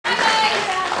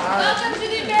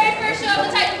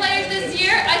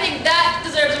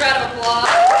round of applause.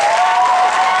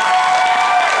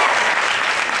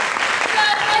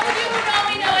 As of you who know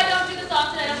me know I don't do this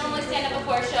often. I don't normally stand up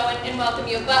before a show and welcome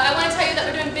you. But I want to tell you that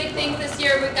we're doing big things this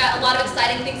year. We've got a lot of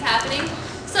exciting things happening.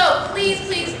 So please,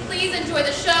 please, please enjoy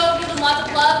the show. Give them lots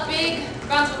of love. Big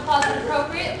rounds of applause when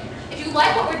appropriate. If you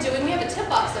like what we're doing, we have a tip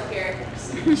box up here.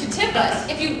 You should tip us.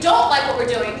 If you don't like what we're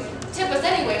doing, tip us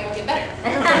anyway and we'll get better.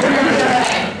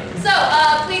 Okay. So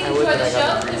please enjoy the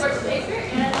show. Please work with Shakespeare,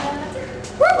 and that's it.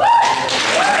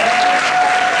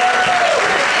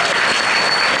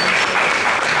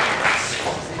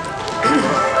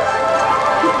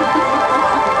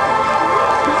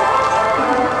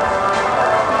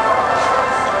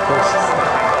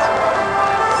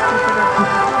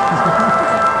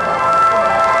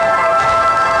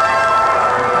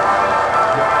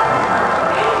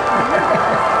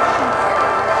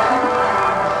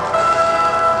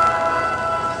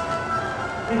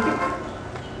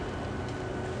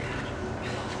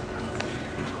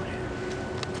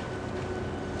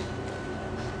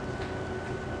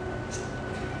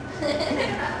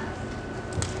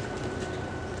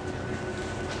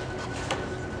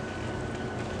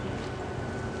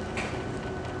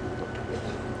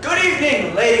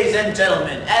 Ladies and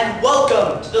gentlemen, and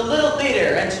welcome to the Little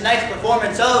Theater and tonight's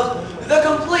performance of The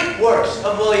Complete Works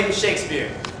of William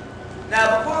Shakespeare.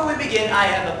 Now, before we begin, I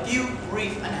have a few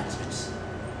brief announcements.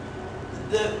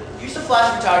 The use of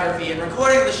flash photography and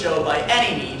recording of the show by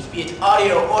any means, be it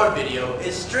audio or video,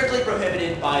 is strictly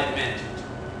prohibited by the management.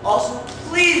 Also,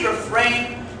 please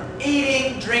refrain from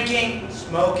eating, drinking,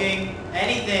 smoking,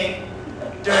 anything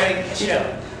during the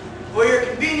show. For your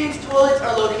convenience, toilets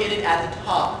are located at the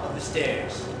top of the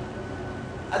stairs.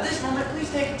 At this moment, please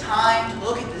take time to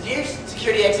look at the nearest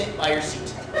security exit by your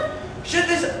seat. Should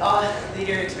this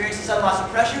leader experience a sudden loss of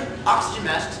pressure, oxygen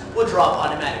masks will drop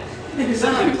automatically.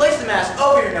 Simply place the mask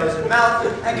over your nose and mouth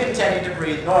and continue to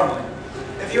breathe normally.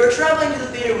 If you are traveling to the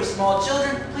theater with small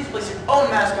children, please place your own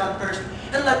mask on first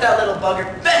and let that little bugger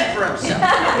fend for himself.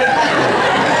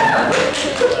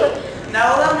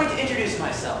 Now allow me to introduce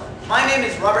myself. My name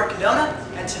is Codona,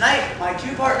 and tonight my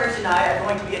two partners and I are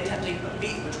going to be attempting a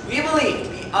feat which we believe to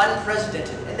be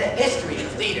unprecedented in the history of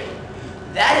theater.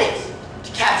 That is,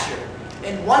 to capture,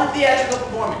 in one theatrical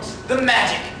performance, the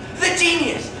magic, the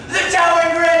genius, the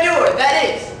towering grandeur, that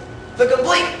is, the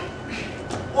complete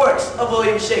works of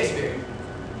William Shakespeare.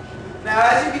 Now,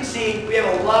 as you can see, we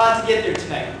have a lot to get through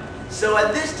tonight. So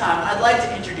at this time, I'd like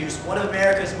to introduce one of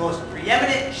America's most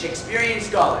preeminent Shakespearean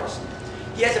scholars.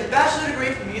 He has a bachelor's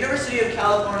degree from the University of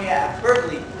California at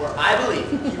Berkeley, where I believe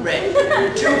he read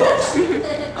 2 books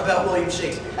about William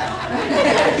Shakespeare.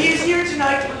 He is here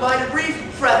tonight to provide a brief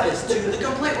preface to the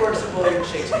complete works of William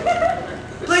Shakespeare.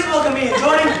 Please welcome me and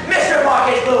joining Mr.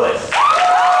 Marcus Lewis.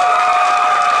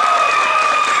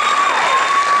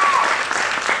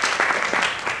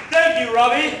 Thank you,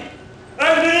 Robby.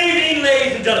 Good evening,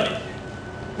 ladies and gentlemen.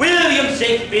 William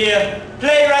Shakespeare,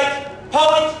 playwright,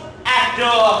 poet,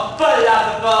 actor,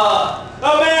 philosopher, a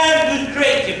man whose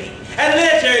creativity and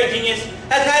literary genius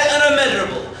has had an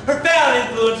unmeasurable, profound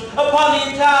influence upon the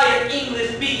entire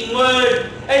English-speaking world,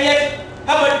 and yet,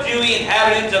 how much do we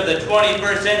inhabitants of the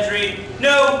 21st century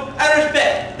know and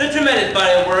respect the tremendous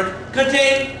body of work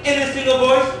contained in this single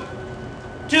voice?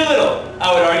 Too little,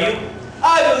 I would argue.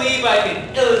 I believe I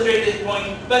can illustrate this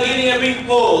point by giving a brief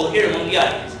poll here among the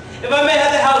audience. If I may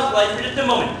have the house light for just a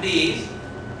moment, please.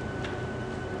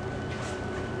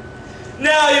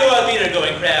 Now you are a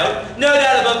theater-going crowd, no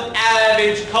doubt above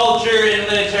average culture and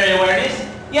literary awareness.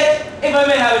 Yet, if I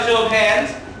may have a show of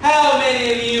hands, how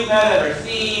many of you have ever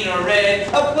seen or read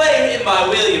a play written by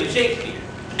William Shakespeare?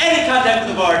 Any contact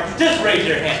with the bard, just raise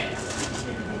your hand.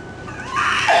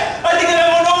 I think that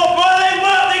everyone knows,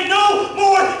 but they know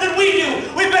more than we do.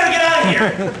 We better get out of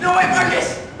here. No, wait,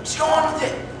 Marcus. Just go on with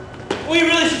it. We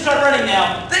really should start running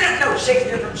now. They don't know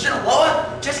Shakespeare from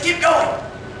Sinaloa. Just keep going.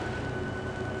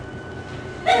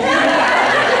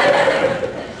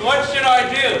 What should I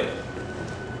do?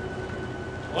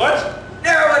 What?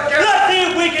 Narrow it down. Let's see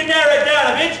if we can narrow it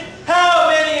down a bit. How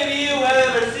many of you have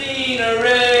ever seen or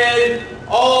read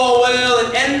All Well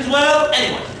That Ends Well?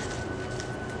 Anyone?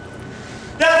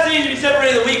 That seems to be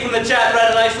separating the weak from the chaff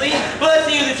rather nicely. But let's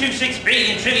see who the true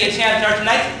Shakespearean trivia champs are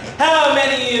tonight. How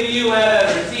many of you have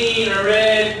ever seen or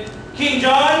read King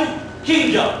John?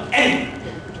 King John. Anyone?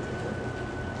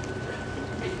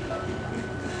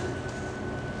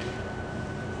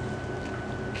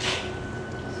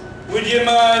 Would you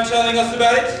mind telling us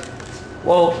about it?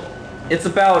 Well, it's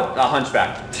about a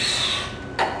hunchback.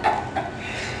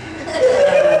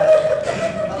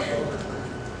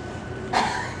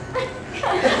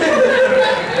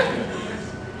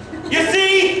 You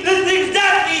see,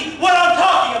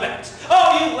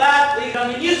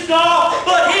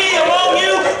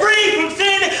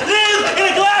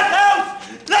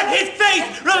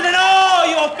 face rather than all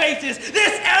your faces.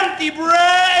 This empty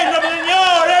brain rather than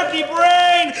your empty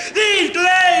brain. These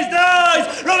glazed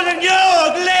eyes rather than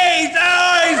your glazed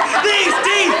eyes. These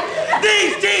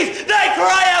teeth, they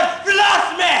cry out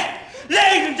blasphemy.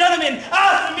 Ladies and gentlemen,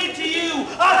 I submit to you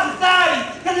our society's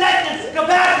collective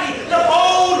capacity to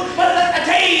hold but not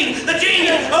attain the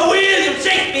genius of William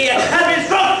Shakespeare has been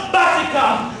struck by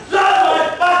sitcom,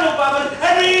 slaughterhouse by soap operas,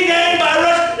 and renamed by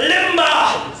Rush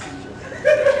Limbaugh.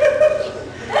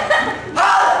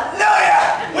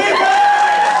 Hallelujah!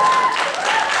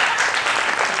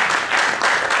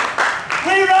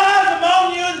 We rise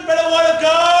among you to spread the word of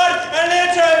God and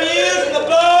live to amuse from the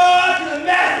bar to the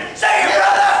masses. Say it,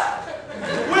 brother!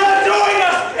 We are doing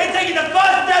us in taking the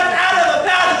first steps out of the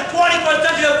path of the 21st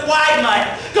century of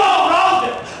quagmire. Go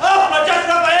Romeo, up my just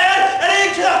Raphael and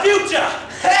into the future.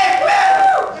 Hey, man!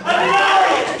 A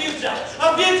glorious future.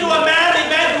 A future where manly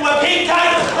men who have pink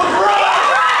titles will grow up.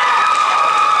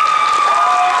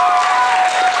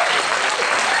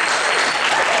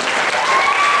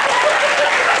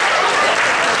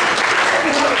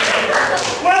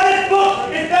 When this book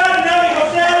is found in every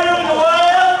hotel room in the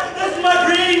world, this is my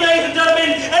dream, ladies and gentlemen,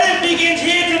 and it begins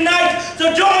here tonight.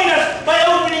 So join us by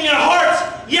opening your hearts.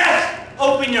 Yes,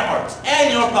 open your hearts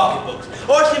and your pocketbooks,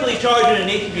 or simply charge it an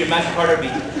ATP or MasterCard or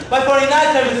Visa by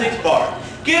 4976 bar.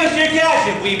 Give us your cash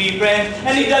if we be friends,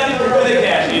 and deduct it for the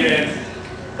cash items.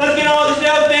 Let's get on with the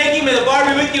show. Thank you. May the bar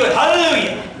be with you, and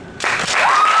hallelujah.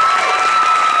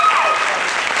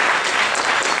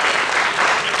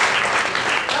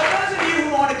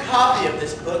 Copy of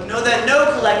this book know that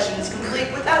no collection is complete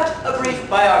without a brief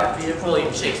biography of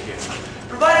William Shakespeare.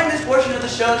 Providing this portion of the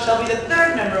show shall be the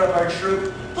third member of our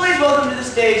troupe, please welcome to the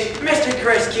stage Mr.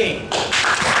 Chris King.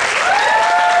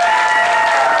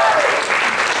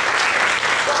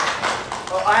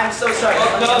 Oh, I'm so sorry.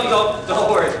 Oh, no, don't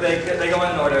worry. They go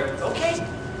in order. Okay.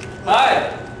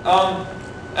 Hi.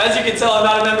 As you can tell, I'm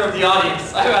not a member of the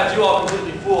audience. I had you all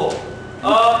completely fooled.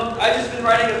 I've just been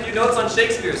writing a few notes on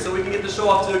Shakespeare so we can get the show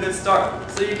off to a good start.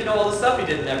 So you can know all the stuff he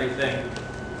did and everything.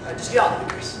 Just get on with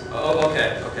it, Chris. Oh,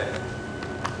 okay.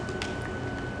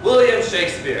 William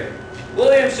Shakespeare.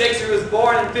 William Shakespeare was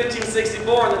born in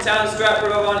 1564 in the town of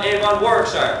Stratford-on-Avon,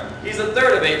 Warwickshire. He's the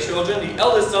third of 8 children, the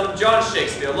eldest son of John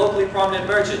Shakespeare, a locally prominent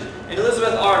merchant, and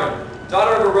Elizabeth Arnold,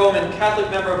 daughter of a Roman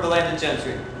Catholic member of the landed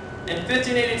gentry. In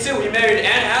 1582, he married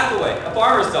Anne Hathaway, a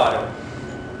farmer's daughter.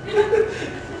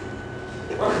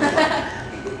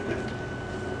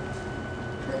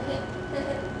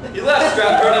 He left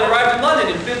Stratford and arrived in London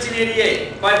in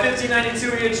 1588. By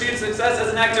 1592, he achieved success as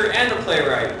an actor and a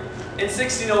playwright. In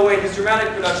 1608, his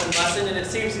dramatic production lessened, and it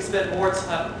seems he spent more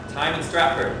time in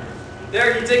Stratford.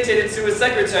 There, he dictated to his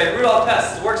secretary, Rudolf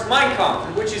Hess, his works Mein Kampf,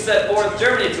 in which he set forth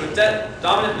Germany to a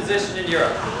dominant position in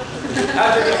Europe.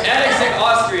 After annexing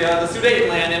Austria, the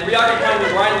Sudetenland, and reoccupying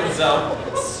the Rhineland zone,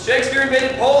 Shakespeare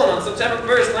invaded Poland on September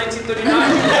 1st, 1939.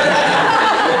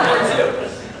 World War II.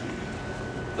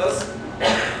 Thus,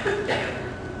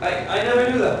 I never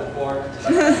knew that before.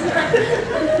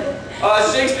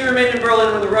 Shakespeare remained in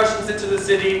Berlin when the Russians entered the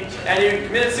city, and he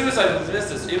committed suicide with his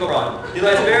mistress, Eva Braun. He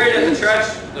lies buried at the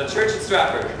church in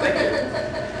Stratford. Thank you.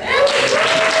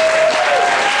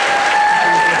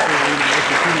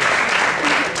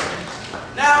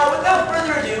 Now, without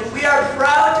further ado, we are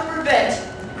proud to present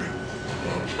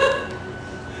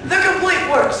the complete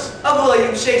works of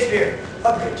William Shakespeare,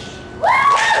 abridged.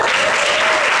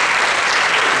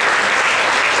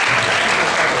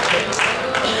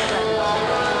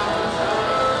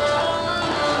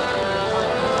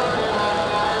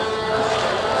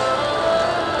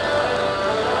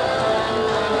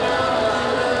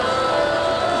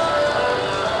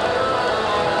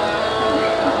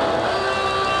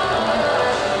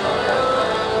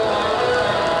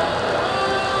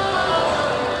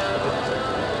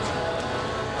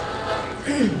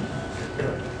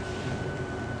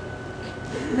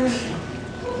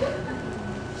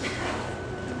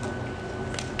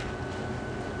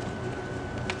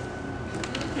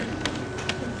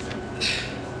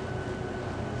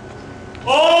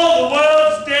 All the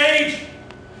world's stage,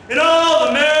 and all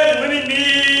the men and women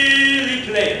merely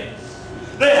players.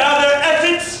 They have their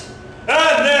exits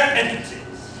and their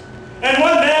entrances. And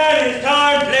one man in his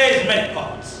time plays many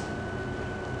parts.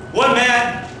 One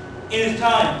man in his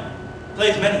time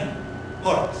plays many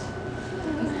parts.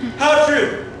 How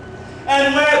true.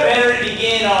 And where better to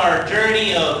begin our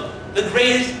journey of the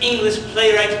greatest English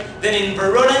playwright than in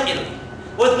Verona, Italy,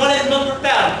 with one of his most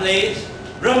profound plays,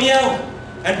 Romeo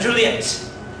and Juliette.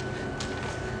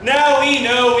 Now we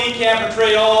know we can't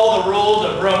portray all the roles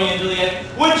of Romeo and Juliet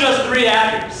with just 3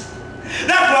 actors.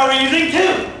 That's why we're using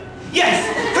 2. Yes,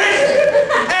 Chris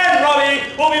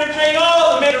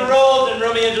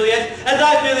Romeo and Juliette as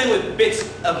I fill in with bits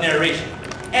of narration.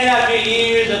 And after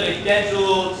years of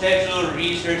extensive textual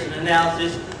research and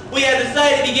analysis, we have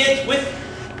decided to begin with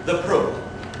the prologue.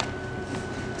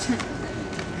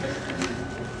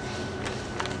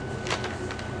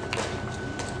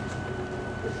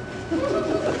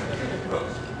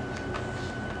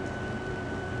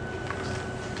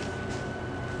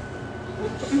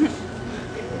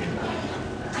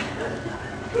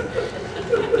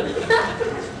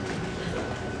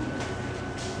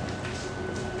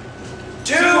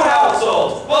 Two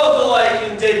households, both alike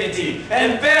in dignity,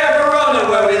 and fair Verona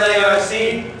where we lay our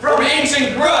seed, from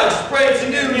ancient grudge spread to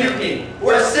new mutiny,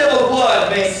 where civil blood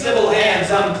makes civil hands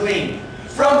unclean.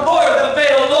 From forth the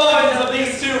fatal loins of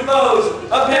these two foes,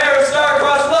 a pair of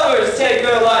star-crossed lovers take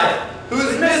their life,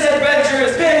 whose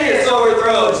misadventurous piteous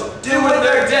overthrows do with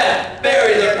their death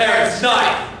bury their parents'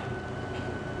 knife.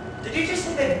 Did you just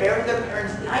say they buried their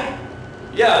parents' knife?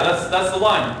 Yeah, that's the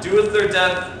line. Do with their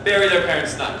death, bury their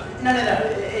parents' knife. No.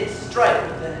 It's strike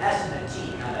with an S and a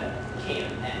T, not a K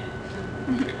and an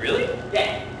N. Wait, really?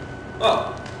 Yeah.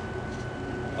 Oh.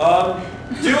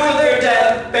 Do with their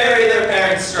death, bury their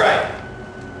parents' strife.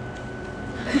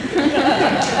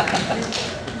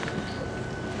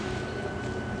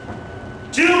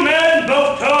 Two men,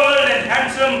 both tall and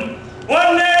handsome,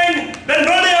 one named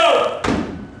Benvolio,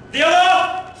 the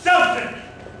other Sultan.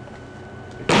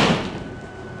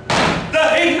 The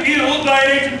hate fueled by an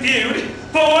ancient feud,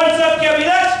 for one sub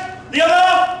Capulet, the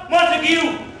other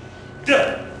Montague.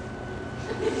 That's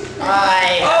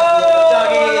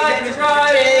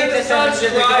right, the sun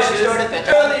rises,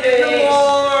 early in the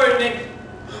morning.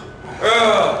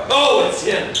 Oh, it's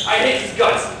him. I hate his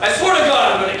guts. I swear to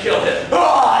God I'm going to kill him.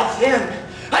 Oh, it's him.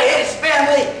 I hate his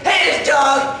family, hate his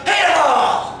dog, hate them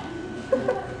all.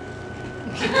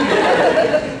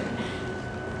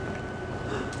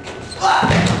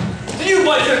 Do you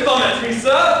bite your thumb at me,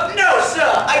 sir? No, sir,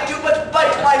 I do but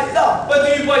bite my thumb. But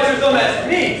do you bite your thumb at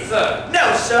me, sir?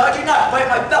 No, sir, I do not bite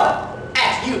my thumb.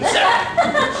 At you, sir.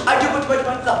 I do but bite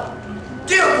my thumb.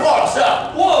 Do you quarrel,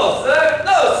 sir? Whoa, sir?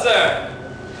 No, sir.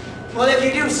 Well, if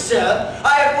you do, sir,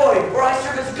 I avoid, for I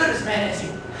serve as good as man as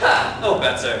you. Ha! Oh,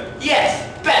 bet, sir. Yes,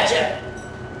 betcha.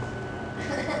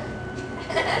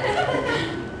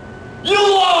 You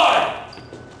lie!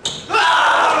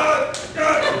 Ah!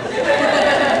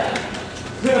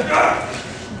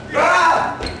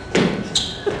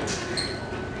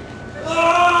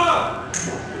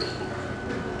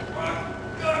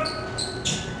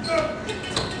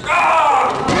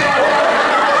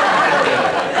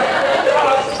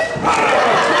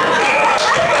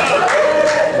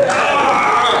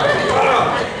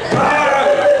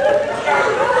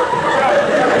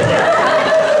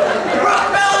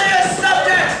 Rebellious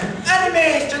subjects!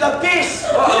 Enemies to the peace!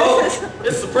 Uh-oh,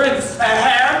 it's the prince.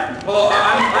 Oh,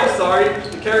 I'm sorry.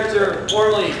 The character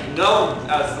formerly known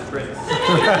as the prince.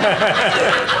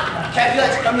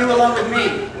 Capulet, come you along with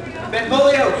me.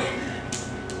 Benvolio,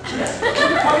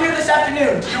 come here this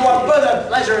afternoon. You are further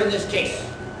pleasure in this case.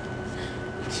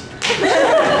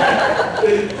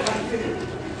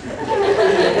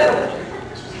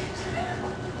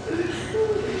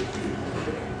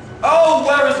 Oh,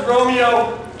 where is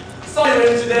Romeo? Saw you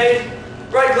in today.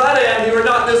 Right glad I am you were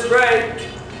not this gray.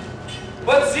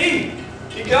 But see,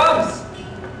 he comes.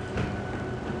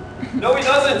 No, he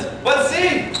doesn't. But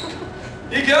see,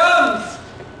 he comes.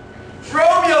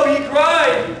 Romeo, he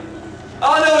cried.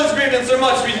 I'll know his grievance or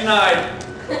much be denied.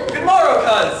 Good morrow,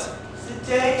 cuz. The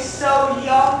day so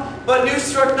young, But news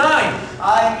struck 9.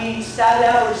 I mean sad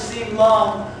hours seem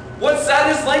long. What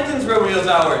sadness lengthens Romeo's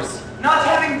hours? Not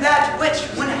having that which,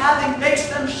 when having, makes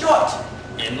them short.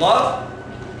 In love?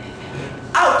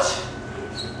 Out!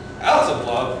 Out of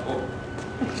love?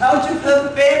 Out of her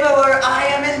favor where I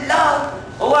am in love.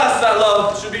 Alas, that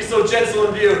love should be so gentle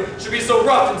in view, should be so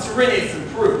rough and serenous and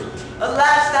proved.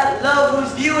 Alas, that love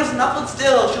whose view is muffled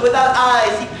still, should without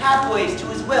eyes see pathways to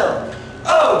his will.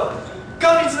 Oh,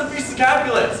 coming to the feast of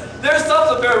Capulets, there stops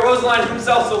the fair Rosaline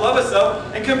himself so loveth so,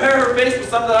 and compare her face with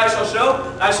some that I shall show,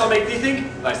 and I shall make thee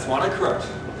think thy swan a crook.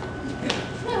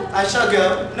 I shall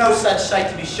go, no such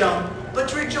sight to be shown, but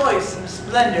to rejoice in the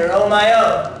splendor, oh my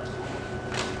own.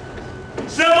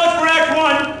 So much for Act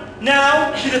 1.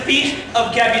 Now to the Feast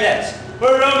of Capulets,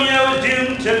 where Romeo is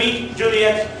doomed to meet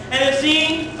Juliet, and a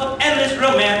scene of endless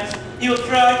romance he will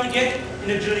try to get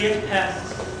into Juliet's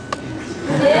past.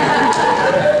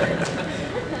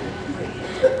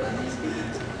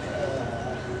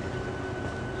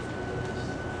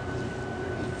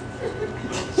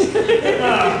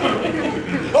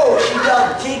 Oh, she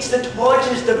doth teach the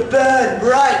torches to burn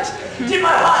bright. Did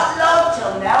my heart love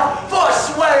till now,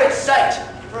 forswear its sight.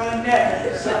 For extraordinary.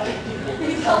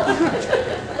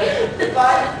 If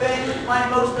I bend with my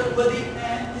most unworthy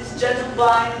hand, this gentle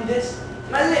vine and this,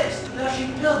 my lips,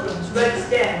 blushing pilgrims, red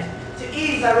stand, to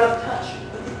ease thy rough touch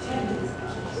with the tenderness.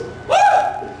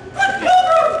 What? Good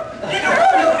pilgrim! You can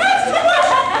rub your hands too much!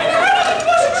 You can rub your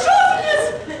blushing chauvinness!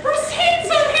 For saints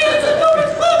are hands and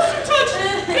pilgrims' gloves to touch!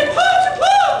 And palm to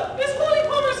palm is holy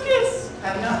palmer's kiss!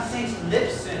 Have not saints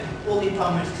lips and holy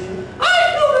palmers too? Aye,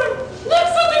 pilgrim!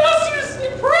 Lips that they must use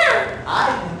in prayer!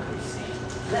 I am good saint.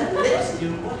 Let lips do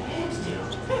what hands do.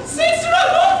 Saints do not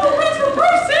move for words for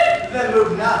prayer's sake! Then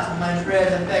move not when my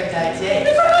prayers effect I take.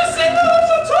 If I may sin, the lips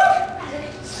will talk!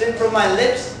 Sin from my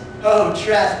lips? Oh,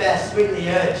 trespass sweetly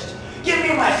urged. Give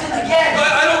me my sin again!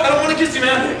 I don't want to kiss you,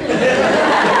 man.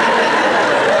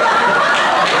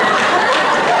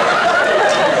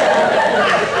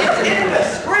 It's in the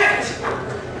script!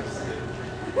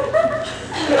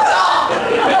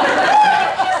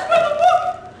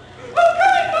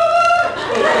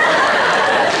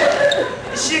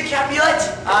 Is she a Capulet?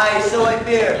 Aye, so I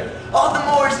fear. All the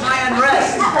more is my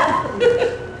unrest.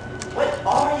 What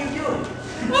are you doing?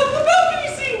 Up the balcony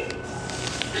scene!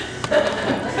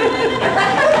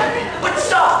 But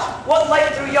soft! What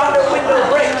light through yonder window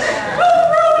breaks? Oh,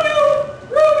 Romeo!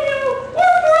 Romeo!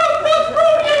 Wherefore art thou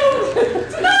Romeo?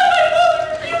 Deny my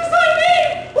father, refuse thy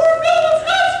name, or thou wilt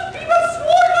not be but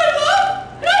sworn by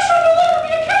love, and I shall no longer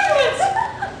be a Capulet!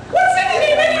 What's in the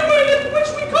name anyway,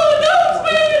 which we call a nose,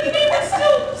 by any of the name we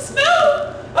still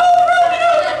smell? Oh,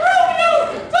 Romeo! Romeo!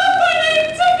 Doff thy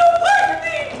name, take no part with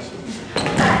thee!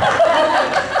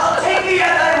 I'll take thee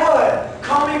at thy word.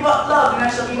 Call me but love, and I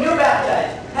shall be new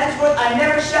baptized. Henceforth I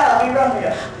never shall be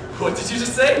Romeo. What did you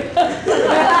just say? Call me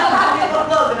but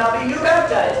love, and I'll be new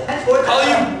baptized. Henceforth Call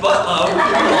you butt love. I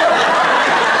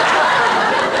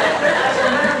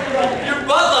shall never be Romeo. You're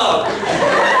butt love.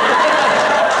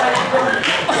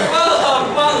 Butt love,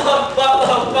 butt love, butt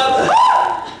love, butt love.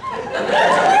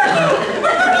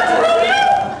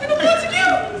 Neither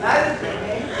for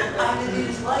me. I did it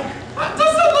is like.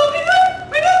 Dost thou love me then?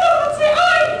 I know thou wilt say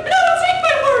aye, and I will take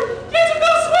thy word. Yet if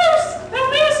thou swearest, thou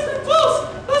mayest be false.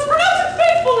 Thou hast pronounced it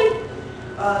faithfully.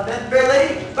 Then, fair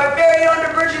lady, by very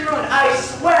yonder virgin moon, I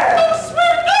swear. Thou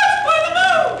swear not by the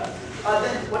moon.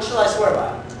 Then, what shall I swear by?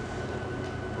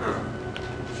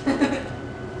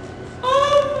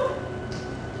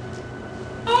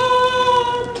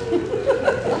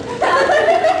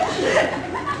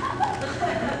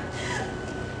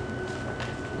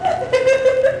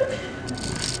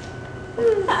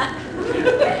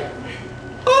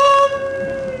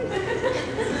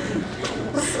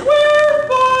 Swear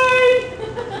by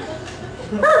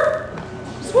her.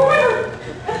 Swear.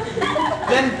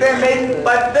 Then, fair maiden,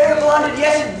 by fair blonded,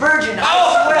 yes, and virgin, I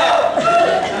swear.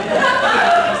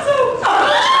 So.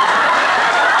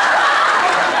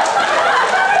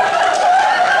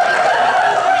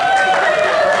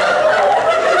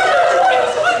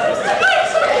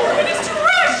 It is too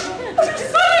rash, too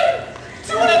sudden,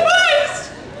 too unadvised,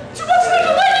 too much like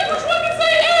a lightning which one can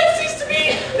say, and cease to be.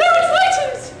 There is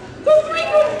lightens. The three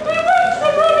words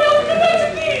from Romeo, good night to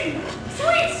thee.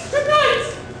 Sweets, good night.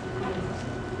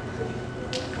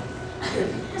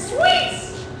 Sweets,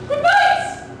 good night.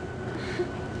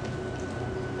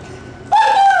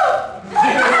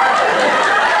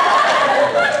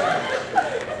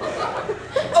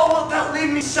 Oh, wilt thou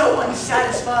leave me so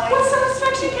unsatisfied? What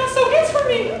satisfaction canst thou get from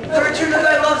me? The return of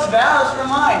thy love's vows for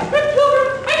mine. Good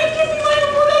pilgrim, I can give thee mine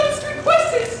before thou didst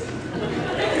request it.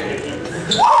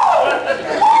 Whoa!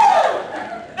 Whoa!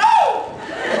 No!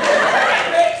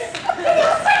 Thanks! And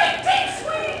thou second date,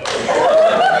 sweetie!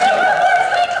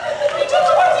 I told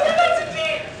you once a good night to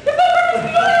thee. If thy purpose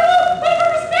be honorable, thy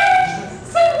purpose marriage,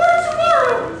 send word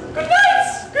tomorrow. Good night!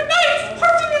 Good night!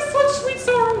 Parting is such sweet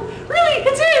sorrow. Really,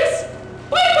 it is.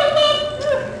 Wait, my love!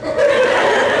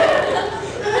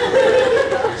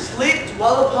 Sleep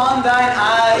dwell upon thine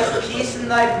eyes, peace in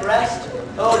thy breast.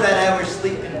 Oh, that I were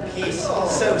sleep in peace,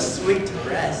 so sweet to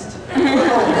rest.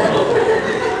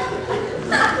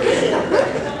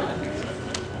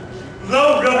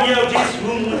 Though Romeo did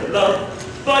swoon with love,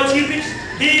 by Cupid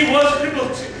he was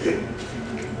crippled.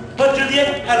 But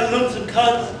Juliet had a lonesome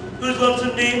cuz, whose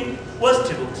lonesome name was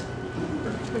Tybalt.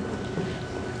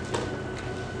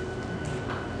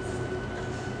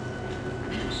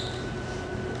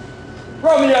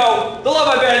 Romeo, the love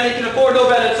I bear thee can afford no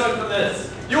better turn from this.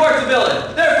 You are the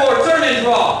villain, therefore turn is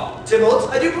wrong. Tybalt,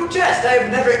 I do protest, I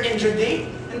have never injured thee.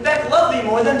 In fact, love thee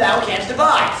more than thou canst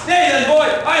devise. Nay then, boy,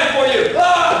 I am for you.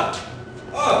 Ah!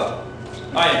 Oh,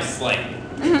 I am slain.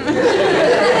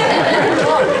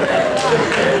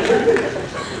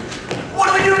 What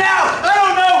do we do now? I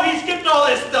don't know, he skipped all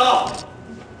this stuff.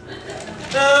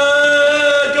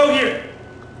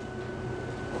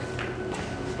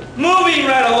 moving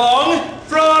right along,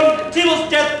 from Tibble's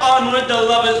death onward, the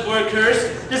lovers were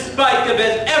cursed. Despite the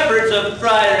best efforts of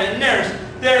friar and nurse,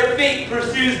 their fate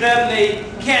pursues them, they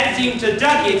can't seem to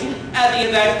duck it. At the end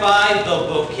of Act 5, they'll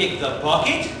both kick the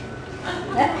bucket. My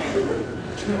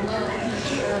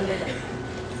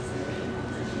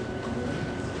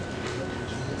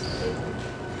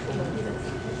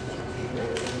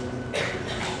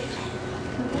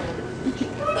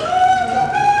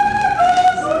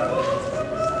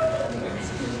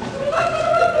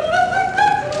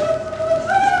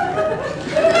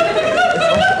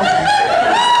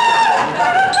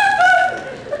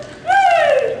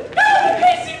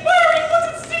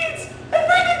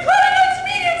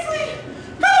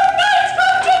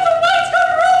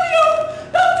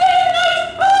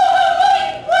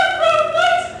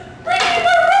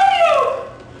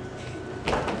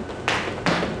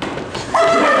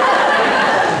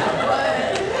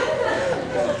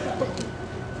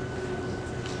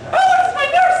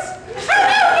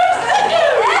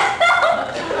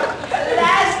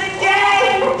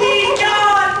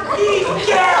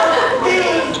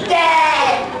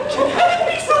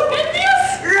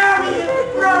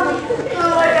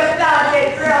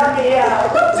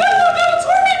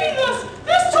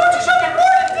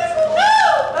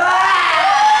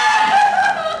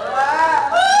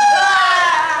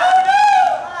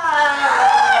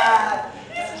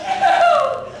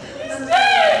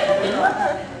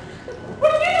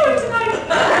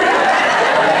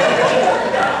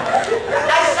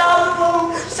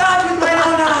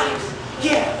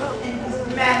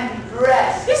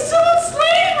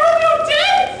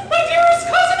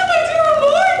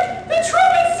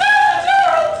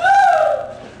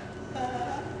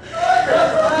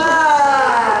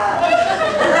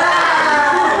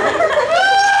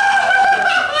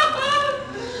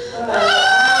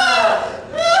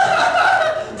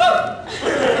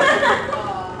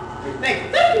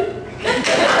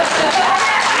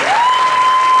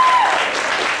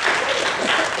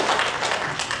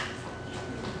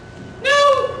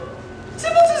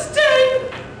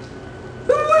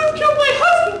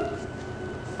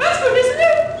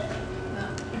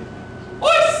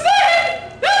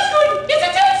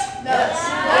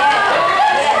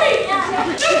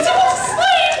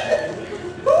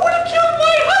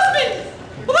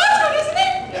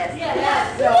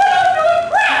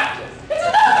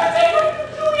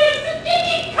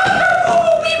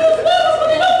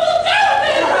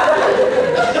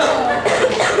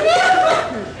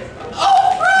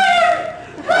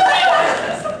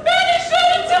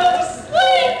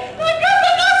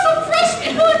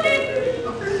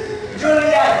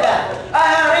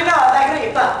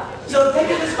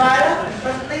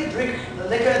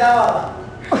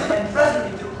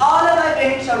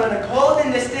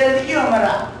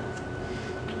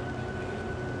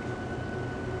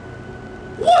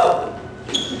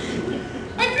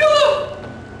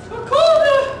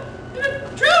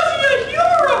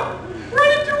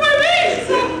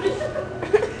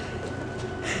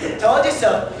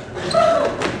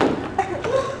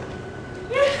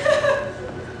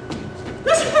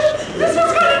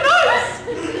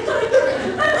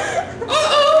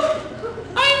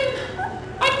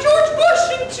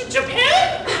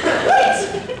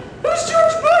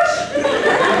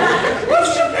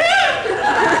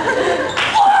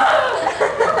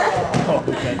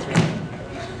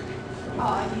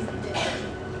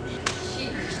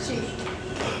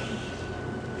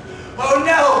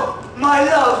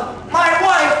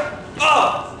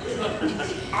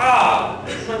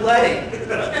wedding.